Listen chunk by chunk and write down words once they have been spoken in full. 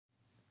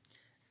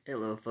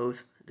Hello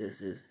folks,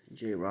 this is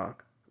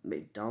J-Rock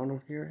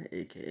McDonald here,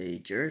 aka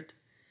Jarrett,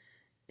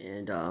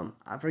 and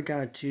I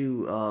forgot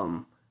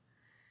to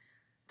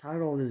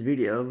title this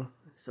video,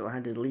 so I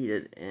had to delete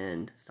it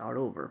and start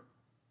over.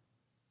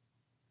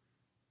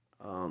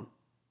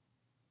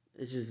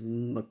 It's just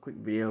a quick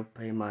video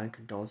paying my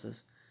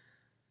condolences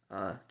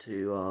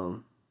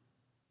to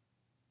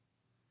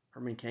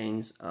Hermine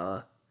Caine's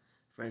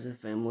friends and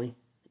family.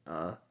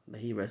 May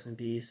he rest in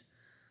peace.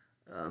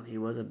 He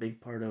was a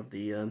big part of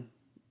the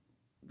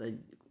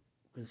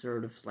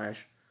conservative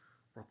 /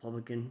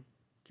 Republican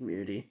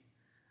community.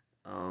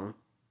 The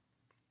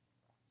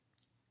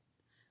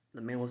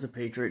man was a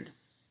patriot,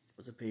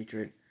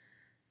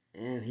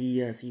 and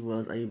he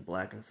was a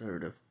black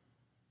conservative.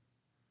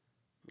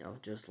 You know,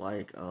 just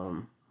like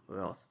who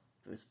else?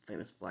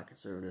 Famous black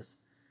conservatives.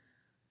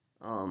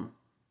 I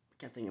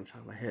can't think of the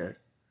top of my head.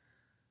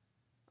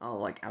 Oh,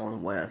 like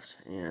Allen West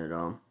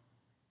and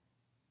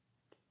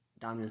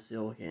Diamond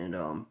Silk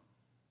and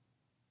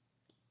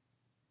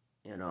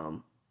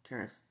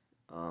Terrence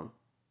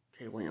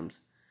K. Williams.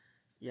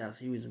 Yes,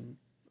 he was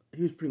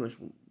pretty much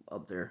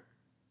up there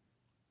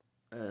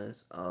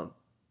as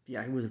he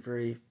was a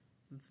very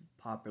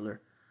popular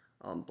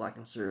black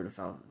conservative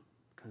out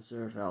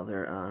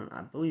there.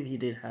 I believe he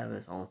did have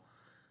his own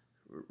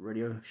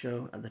radio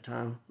show at the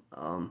time.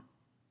 I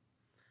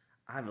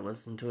haven't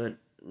listened to it,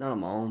 not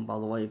on my own, by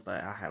the way,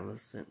 but I have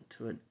listened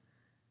to it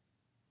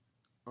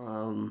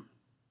in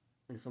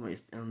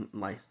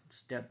my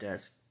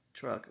stepdad's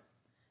truck.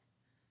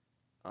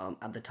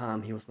 At the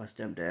time, he was my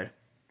stepdad.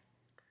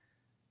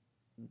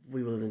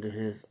 We listened to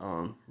his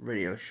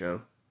radio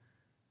show.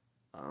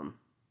 I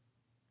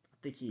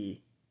think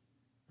he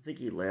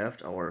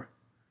left, and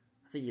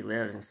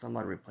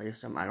somebody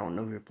replaced him. I don't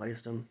know who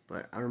replaced him,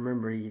 but I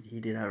remember he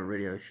did have a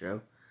radio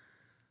show.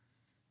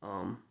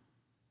 I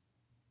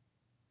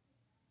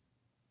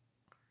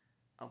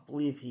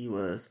believe he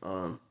was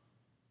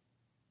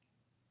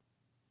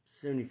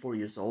 74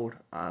 years old.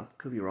 I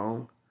could be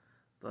wrong,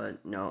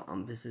 but no.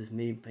 This is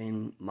me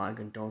paying my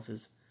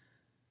condolences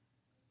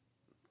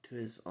to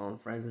his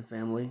friends and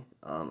family.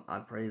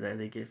 I pray that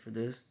they get through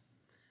this.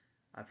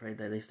 I pray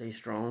that they stay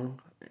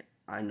strong.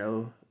 I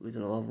know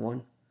losing a loved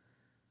one,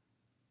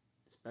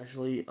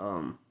 especially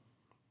to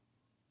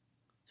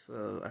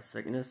a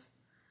sickness,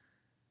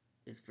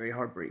 it's very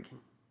heartbreaking.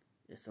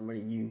 It's somebody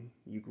you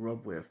grew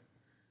up with,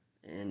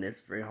 and it's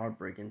very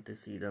heartbreaking to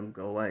see them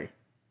go away.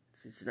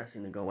 It's not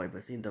seeing them go away,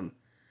 but seeing them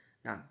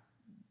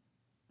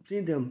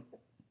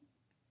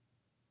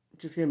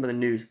just hearing by the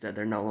news that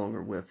they're no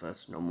longer with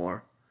us no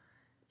more.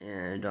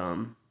 And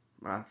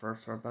when I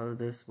first heard about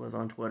this was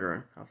on Twitter,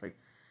 and I was like,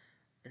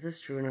 is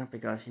this true or not?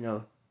 Because,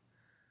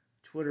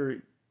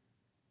 Twitter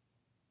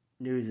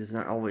news is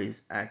not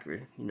always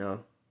accurate, Then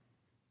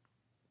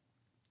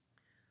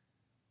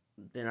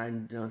I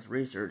did some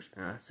research,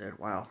 and I said,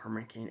 wow,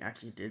 Hermine Caine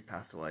actually did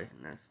pass away,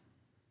 and that's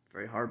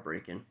very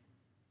heartbreaking.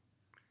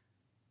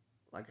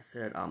 Like I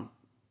said,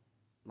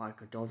 my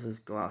condolences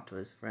go out to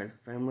his friends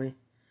and family.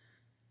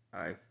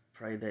 I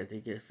pray that they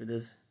get through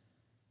this.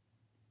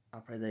 I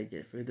pray they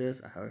get through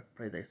this. I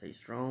pray they stay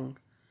strong.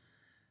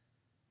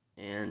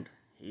 And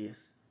he's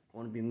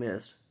going to be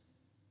missed.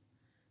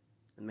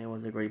 The man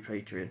was a great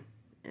patriot,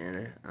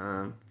 and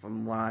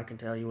from what I can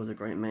tell, he was a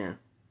great man.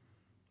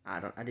 I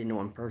didn't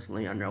know him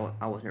personally. I know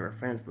I was never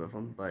friends with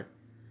him, but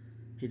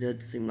he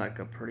did seem like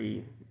a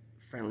pretty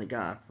friendly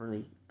guy,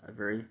 a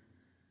very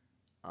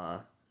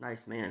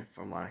nice man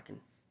from what I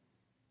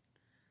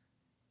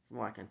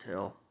can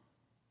tell.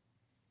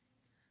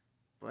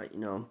 But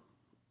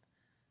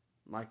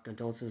my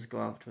condolences go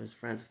out to his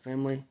friends and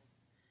family,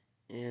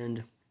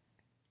 and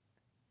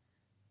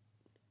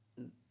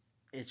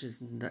it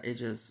just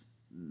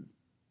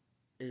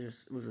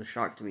was a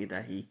shock to me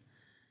that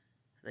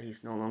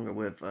he's no longer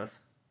with us.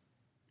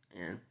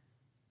 And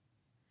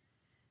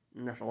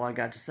that's all I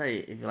got to say.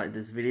 If you like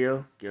this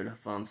video, give it a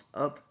thumbs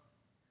up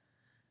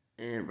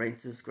and rate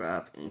and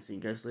subscribe, and see you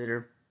guys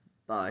later.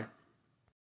 Bye.